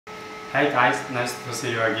Hey guys, nice to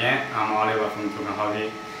see you again. I'm Oliver from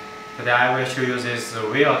Hobby. Today I will show you this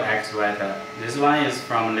wheeled excavator. This one is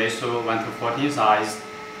from LESU 1 to 14 size,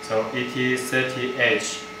 so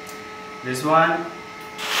ET30H. This one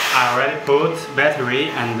I already put battery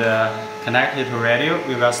and connected to radio.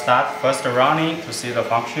 We will start first running to see the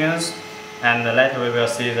functions, and later we will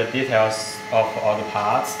see the details of all the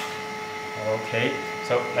parts. Okay,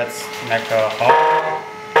 so let's make a hop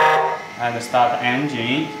and start the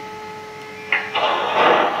engine.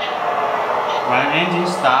 When engine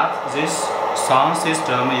starts, this sound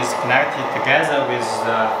system is connected together with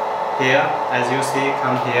here, as you see,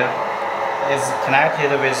 come here, is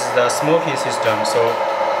connected with the smoking system. So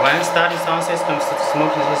when starting sound system,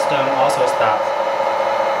 smoking system also starts.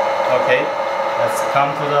 Okay, let's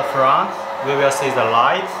come to the front. We will see the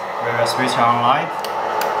light. We will switch on light.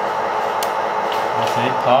 Okay,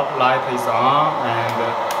 top light is on and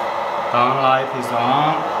down light is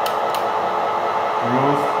on.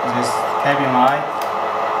 Roof, this cabin light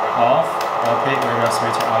off. Okay, we will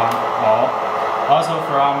switch on off. Also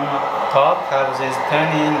from top have this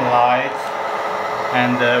turning light,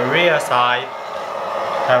 and the rear side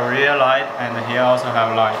have rear light, and here also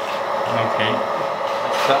have light. Okay.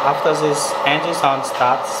 So after this engine sound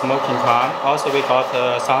starts, smoking time. Also we got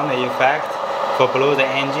a sound effect for blow the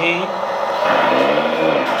engine.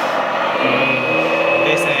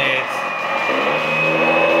 This is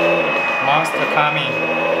monster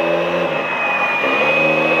coming.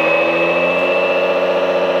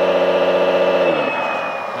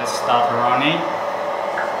 Let's start running.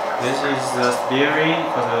 This is the steering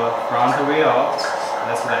for the front wheel.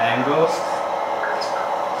 That's the angle.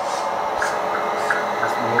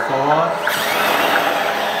 Let's move forward.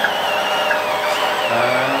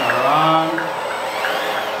 Turn around.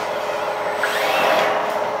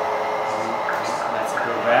 Let's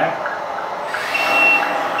go back.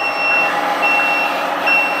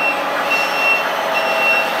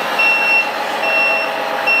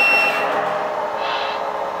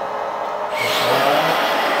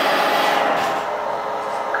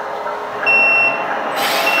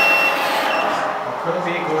 Could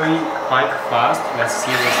be going quite fast. Let's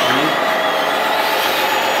see the speed.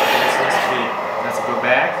 Let's see the speed. Let's go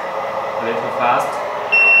back a little fast.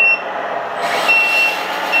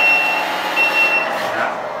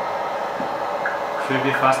 Yeah. Should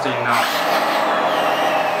be fast enough.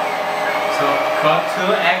 So got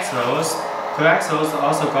two axles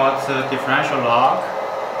also got differential lock.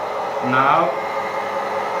 Now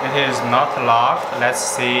it is not locked. Let's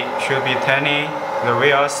see, should be turning. The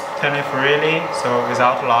wheels turning freely, so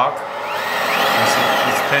without lock. You see,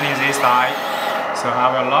 it's turning this side. So I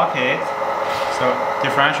will lock it. So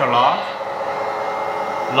differential lock.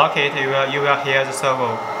 Lock it, you will hear the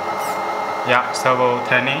servo. Yeah, servo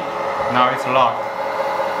turning. Now it's locked.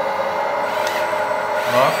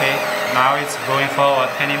 Okay, now it's going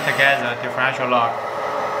forward, turning together, differential lock.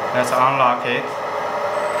 Let's unlock it.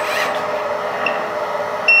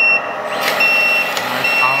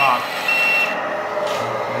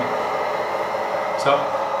 So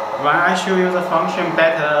when I show you the function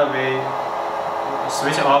better, we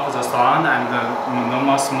switch off the sound and no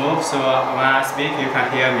more smoke, so when I speak you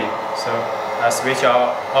can hear me. So I switch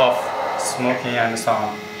off smoking and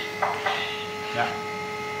sound. Yeah.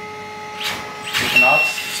 You cannot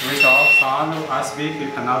switch off sound, when I speak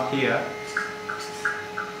you cannot hear.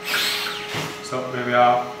 So we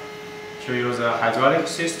will show you the hydraulic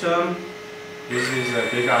system. This is a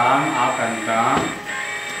big arm, up and down.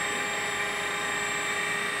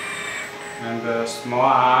 And the small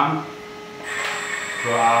arm,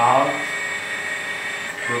 go out,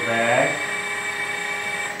 go back.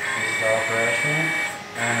 This is the operation.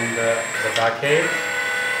 And the bucket.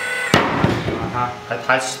 I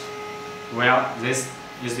touched, well, this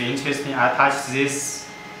is interesting. I touched this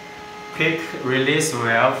quick release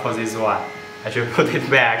valve for this one. I should put it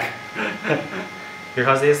back.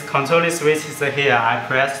 Because this control switch is here. I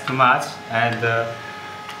pressed too much and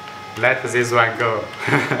let this one go.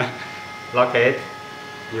 Lock it.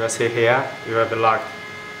 You will see here, you will be locked.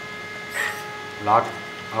 Locked.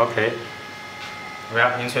 Okay.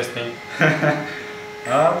 Well, interesting.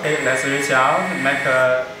 Okay, let's reach out, make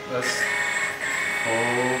a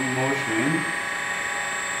full motion.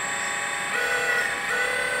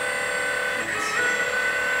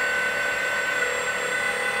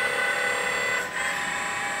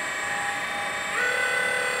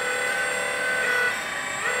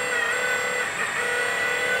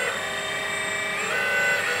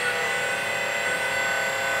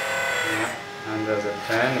 Under the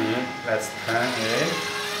turning, let's turn it.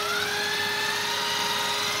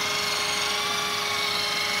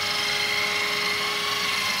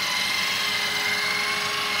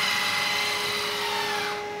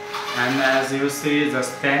 And as you see the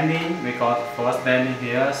standing, we got 4 standing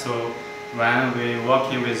here, so when we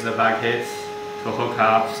working with the bucket to hook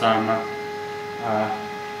up some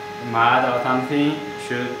mud or something,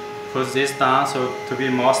 should put this down so to be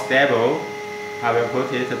more stable. I will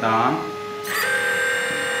put it down.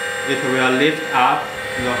 It will lift up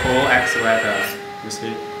the whole excavator. You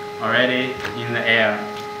see, already in the air.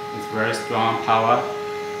 It's very strong power.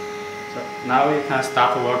 So now you can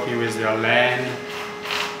start working with your land.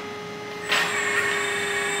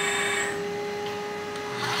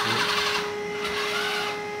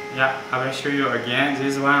 Yeah, I will show you again.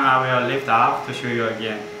 This one I will lift up to show you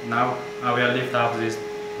again. Now I will lift up this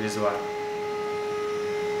one.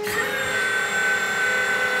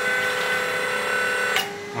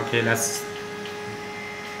 Okay, let's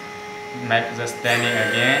make the standing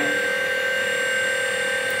again.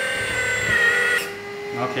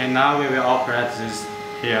 Okay, now we will operate this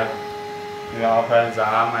here. We will operate the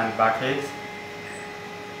arm and bucket.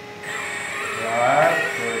 Right,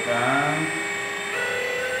 go down.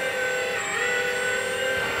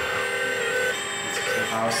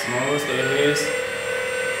 How smooth it is.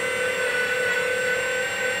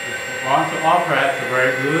 If you want to operate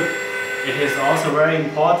very good, it is also very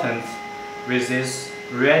important with these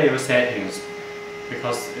radio settings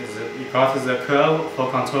because it got the curve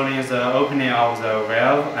for controlling the opening of the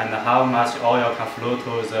valve and how much oil can flow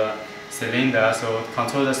to the cylinder. So to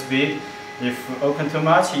control the speed, if you open too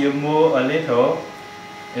much, you move a little,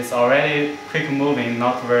 it's already quick moving,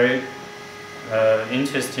 not very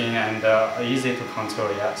interesting and easy to control.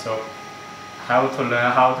 Yeah, so how to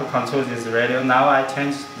learn how to control this radio. Now I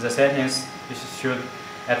changed the settings. It should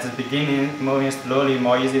at the beginning moving slowly,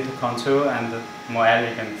 more easy to control and more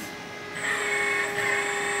elegant.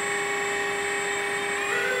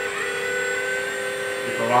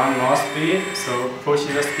 If you want more speed, so push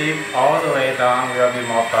the stick all the way down will be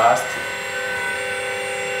more fast.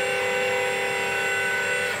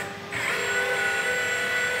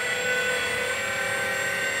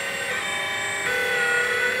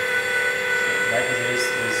 Like this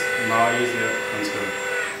is more easier to control.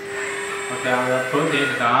 Okay, I will put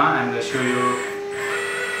it down and show you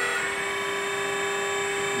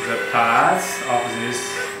the parts of this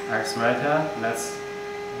excavator. Let's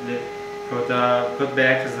put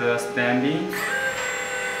back the standing.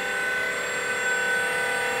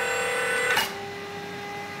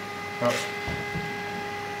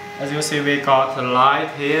 As you see, we got the light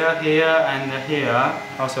here, here, and here.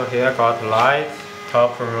 Also here got light,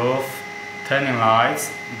 top roof, turning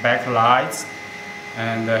lights, back lights,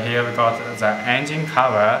 and here we got the engine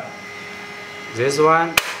cover. This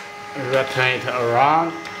one, we will turn it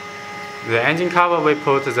around. The engine cover, we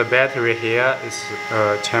put the battery here, it's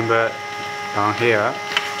chamber down here.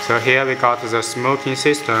 So here we got the smoking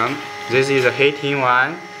system. This is a heating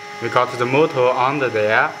one. We got the motor under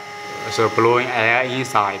there, so blowing air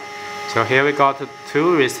inside. So here we got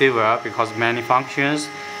 2 receivers because many functions,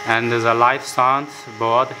 and the light sound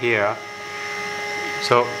board here.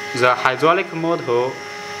 So the hydraulic motor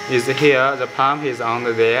is here, the pump is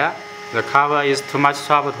under there. The cover is too much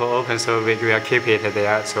trouble to open, so we will keep it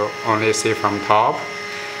there, so only see from top.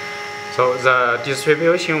 So the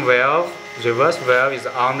distribution valve, reverse valve is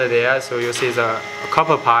under there, so you see the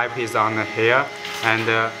copper pipe is on here,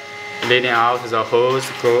 and leading out the hose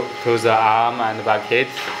go to the arm and bucket.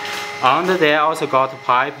 Under there also got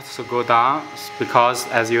pipes to go down, because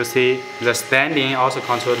as you see, the standing also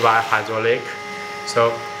controlled by hydraulic.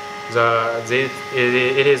 So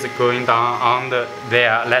it is going down under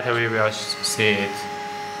there. Later we will see it.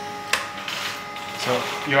 So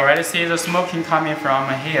you already see the smoking coming from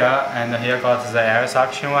here, and here got the air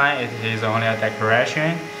suction one. It is only a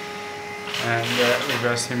decoration, and we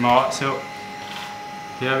will see more. So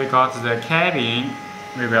here we got the cabin.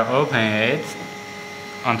 We will open it.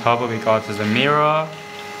 On top we got the mirror.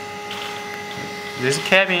 This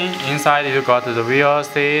cabin, inside you got the wheel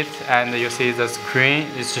seat, and you see the screen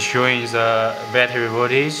is showing the battery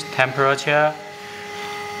voltage, temperature.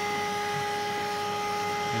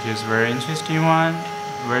 It is very interesting one,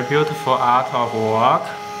 very beautiful art of work.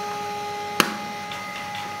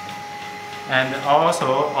 And also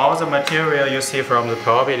all the material you see from the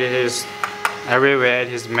top, it is everywhere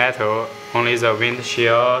it is metal, only the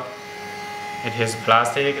windshield it is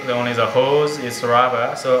plastic, only the hose is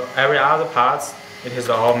rubber, so every other parts it is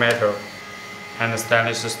all metal and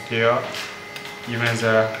stainless steel, even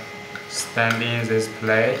the standing this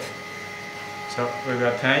plate. So we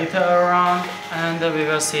will turn it around and we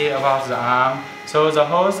will see about the arm. So the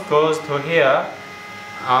hose goes to here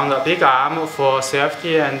on the big arm for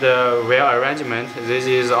safety and well arrangement. This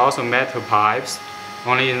is also metal pipes.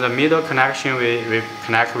 Only in the middle connection we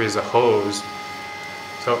connect with the hose.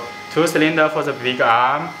 So 2 cylinders for the big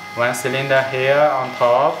arm, 1 cylinder here on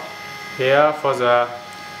top, here for the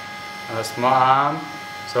small arm.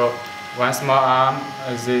 So one small arm,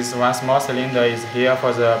 this one small cylinder is here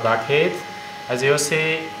for the bucket. As you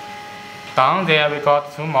see, down there we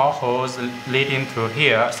got 2 more holes leading to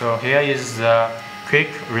here. So here is the quick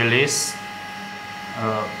release.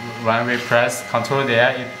 When we press control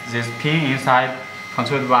there, this pin inside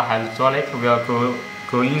controlled by hydraulic will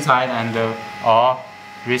go inside and or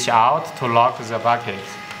reach out to lock the bucket.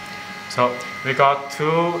 So we got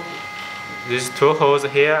these 2 holes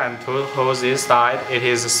here and 2 holes this side. It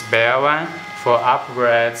is a spare one for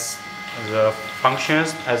upgrades the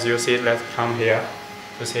functions. As you see, let's come here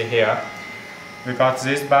to see here. We got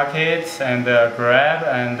this bucket and grab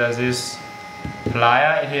and this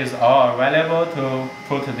plier. It is all available to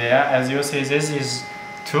put there. As you see, this is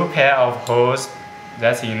 2 pair of holes.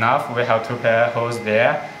 That's enough. We have 2 pair of holes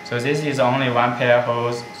there. So this is only 1 pair of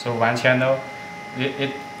holes. So 1 channel.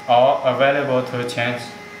 It all available to change.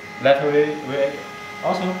 Let we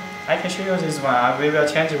also, I can show you this one. We will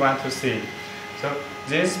change one to see. So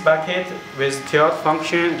this bucket with tilt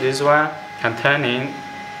function, this one can turn in,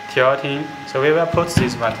 tilting. So we will put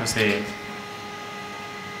this one to see it.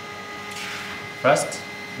 First,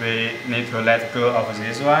 we need to let go of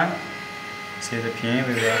this one. See the pin,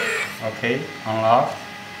 we will, okay, unlock.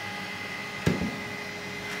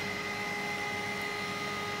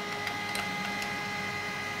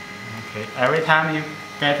 Okay, every time you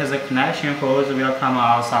get the connection hose will come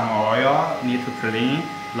out some oil, need to clean,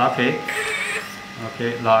 lock it.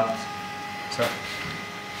 Okay, locked. So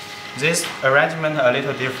this arrangement a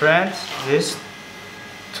little different. This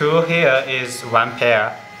 2 here is 1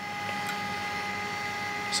 pair.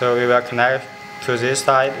 So we will connect to this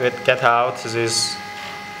side, we get out this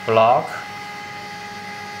block.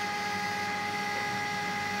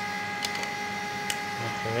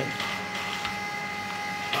 Okay.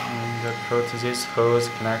 And put these hose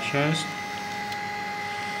connections.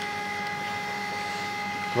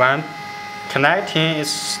 One connecting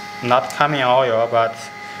is not coming oil, but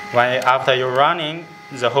after you're running,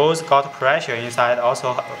 the hose got pressure inside,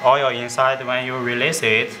 also oil inside. When you release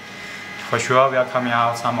it, for sure will coming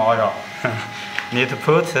out some oil. Need to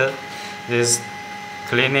put these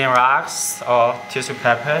cleaning rags or tissue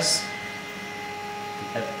papers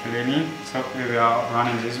at cleaning. So we will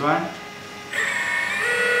running this one.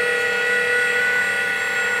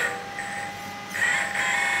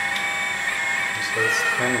 So it's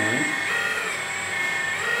turning.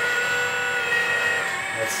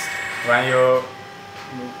 When you're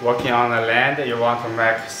working on the land, you want to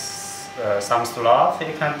make some slot,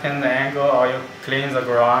 you can turn the angle or you clean the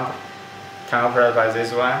ground, can operate by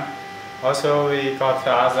this one. Also we got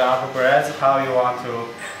other upgrades, how you want to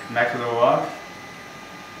make the work,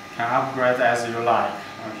 can upgrade as you like.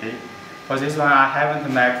 Okay. For this one I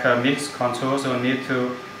haven't make a mix control, so need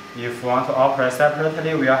to, if you want to operate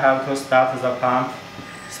separately, we'll have to start the pump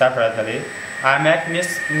separately. I make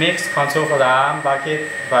mix control for the arm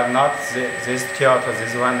bucket, but not this tilt,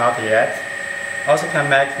 this one not yet. Also can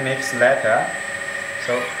make mix later.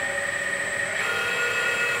 So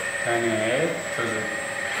turning it to the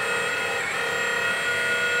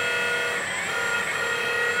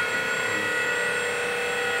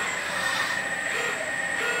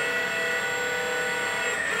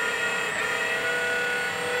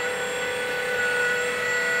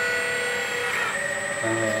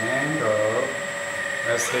angle.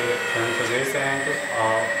 Let's see, turn to this angle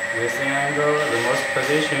or this angle, remote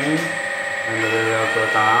position, and we will go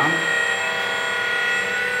down.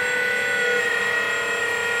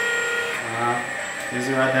 This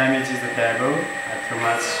will damage the cable at too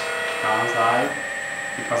much downside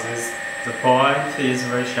because the point is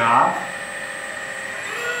very sharp.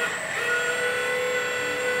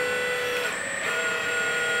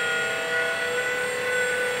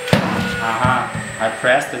 I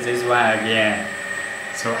pressed this one again.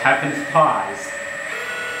 So it happened twice.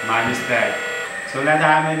 My mistake. So that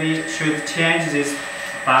I maybe should change this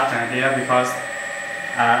button here because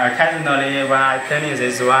occasionally when I turn in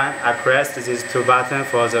this one, I pressed these 2 buttons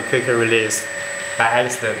for the quick release by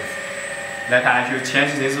accident. That I should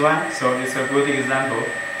change this one. So it's a good example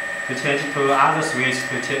to change to other switch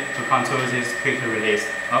to control this quick release.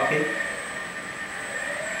 Okay.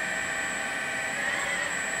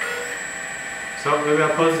 So we will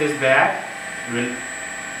put this back,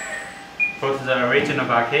 put the original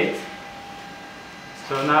bucket.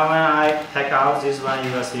 So now when I take out this one,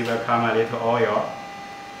 you will see will come a little oil.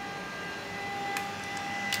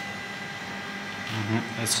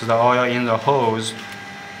 It's the oil in the hose.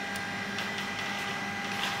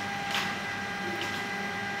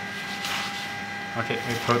 Okay,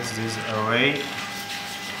 we put this away.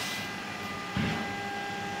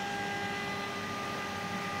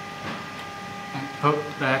 And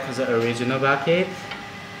put back the original bucket.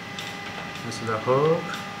 This is the hook.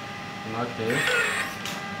 Okay.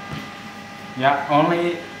 Yeah,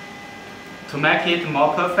 only to make it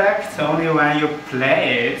more perfect, only when you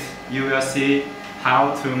play it, you will see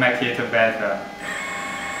how to make it better.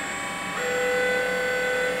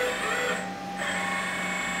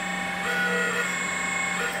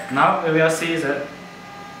 Now we will see the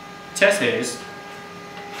chassis.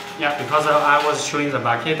 Yeah, because I was showing the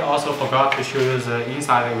bucket, also forgot to show you the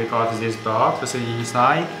inside. We got this door to see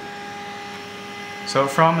inside. So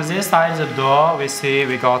from this side the door, we see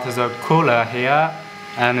we got the cooler here,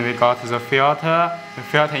 and we got the filter. The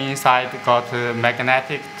filter inside got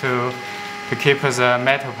magnetic to keep the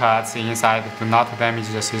metal parts inside to not damage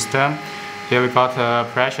the system. Here we got a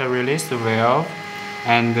pressure release valve,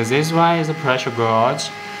 and this one is a pressure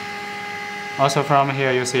gauge. Also from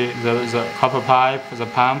here you see the copper pipe, the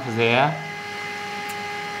pump there.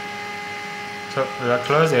 So we'll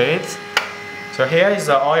close it. So here is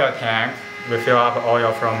the oil tank. We fill up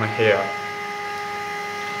oil from here.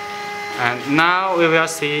 And now we will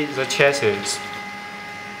see the chassis.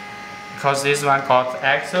 Because this one got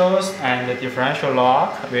axles and the differential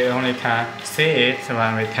lock, we only can see it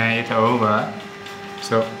when we turn it over.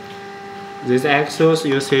 So these axles,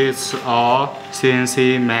 you see it's all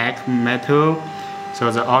CNC metal. So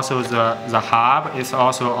also the hub is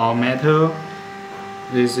also all metal.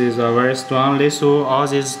 This is a very strong LESU. All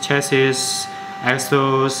these chassis,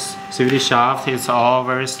 axles, CVT shaft, it's all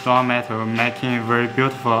very strong metal, making very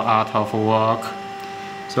beautiful art of work.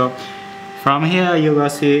 So from here you will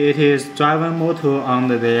see it is driven motor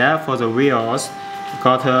under there for the wheels.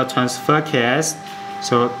 Got a transfer case,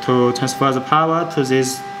 so to transfer the power to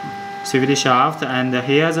this CVT shaft, and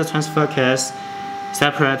here the transfer case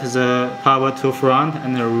separates the power to front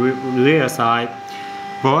and the rear side.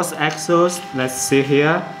 Both axles, let's see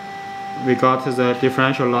here, we got the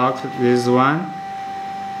differential lock, this one,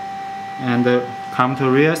 and come to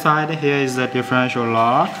rear side, here is the differential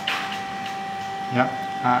lock. Yeah,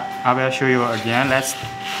 I will show you again. Let's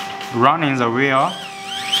run in the wheel.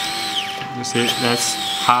 You see, that's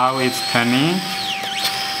how it's turning.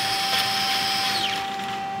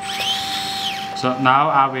 So now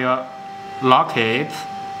I will lock it.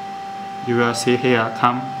 You will see here,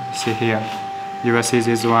 come see here. You will see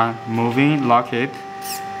this one moving, lock it.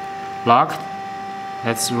 Locked.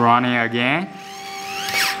 Let's run it again.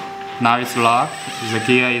 Now it's locked. The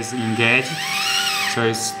gear is engaged. So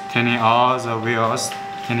it's turning all the wheels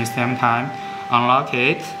at the same time. Unlock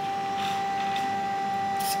it.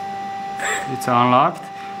 It's unlocked,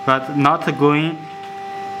 but not going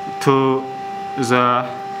to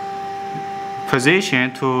the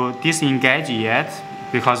position to disengage yet,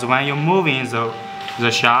 because when you're moving the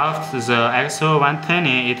shaft, the axle, when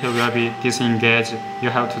turning, it will be disengaged. You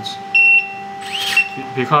have to,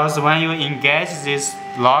 because when you engage this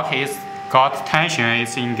lock, it's got tension,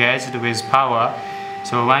 it's engaged with power.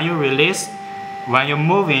 So when you release, when you're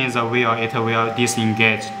moving the wheel, it will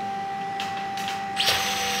disengage.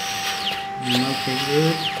 Okay,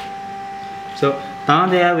 good. So down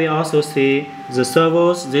there we also see the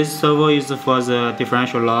servos. This servo is for the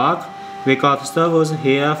differential lock. We got servos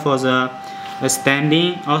here for the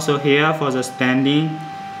standing, also here for the standing,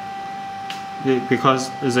 because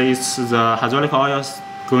it's the hydraulic oil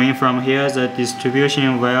going from here, the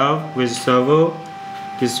distribution valve with servo,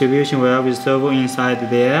 inside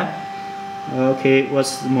there. Okay,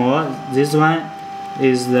 what's more, this one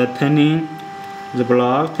is the turning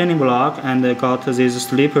block, and got this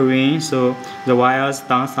slip ring, so the wires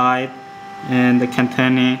downside and can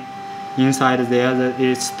turning inside there, that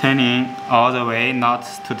it's turning all the way, not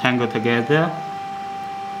to tangle together.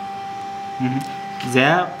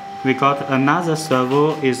 There we got another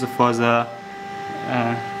servo, is for the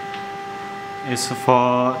it's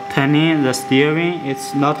for turning the steering.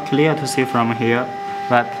 It's not clear to see from here,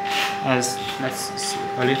 but let's see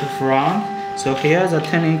a little front. So here the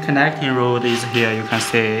turning connecting rod is here, you can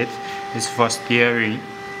see it. It's for steering.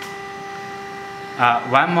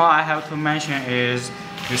 One more I have to mention is,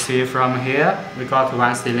 you see from here, we got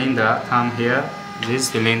one cylinder, come here, this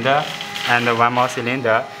cylinder, and one more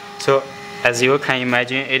cylinder. So as you can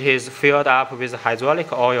imagine, it is filled up with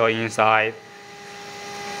hydraulic oil inside.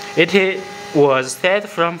 It was set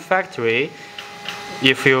from factory.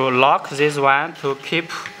 If you lock this one to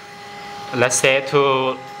keep, let's say,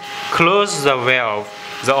 to close the valve,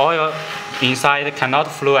 the oil inside cannot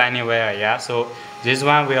flow anywhere, yeah? So this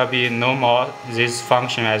one will be no more this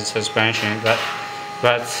function as suspension, but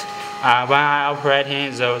when I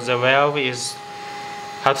operating, the valve is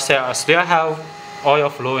how to say, still have oil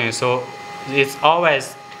flowing, so it's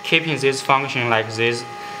always keeping this function like this.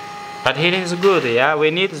 But it is good, yeah. We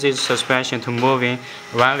need this suspension to moving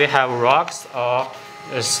when we have rocks or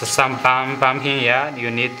some bumping, yeah. You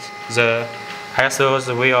need the axles,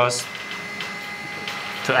 wheels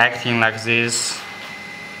to acting like this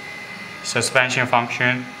suspension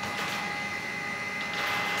function.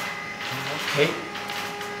 Okay.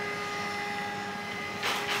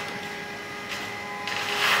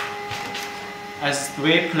 As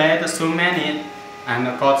we played so many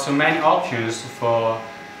and got so many options for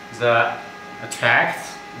the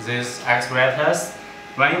tracks, these excavators,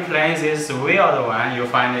 when you play this weird one, you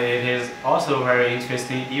find it is also very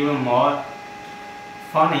interesting, even more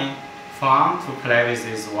fun to play with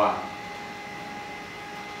this one.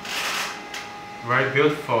 Very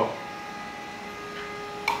beautiful.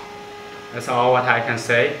 That's all what I can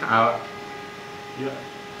say.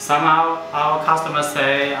 Somehow our customers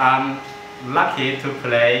say I'm lucky to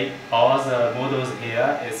play all the models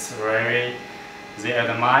here. It's very, they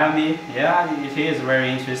admire me. Yeah, it is very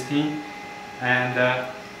interesting. And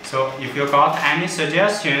so if you got any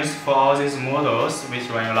suggestions for all these models, which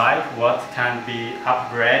one you like, what can be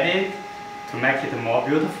upgraded to make it more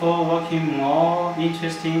beautiful, working more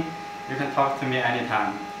interesting, you can talk to me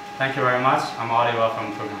anytime. Thank you very much. I'm Oliver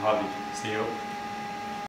from Token Hobby. See you.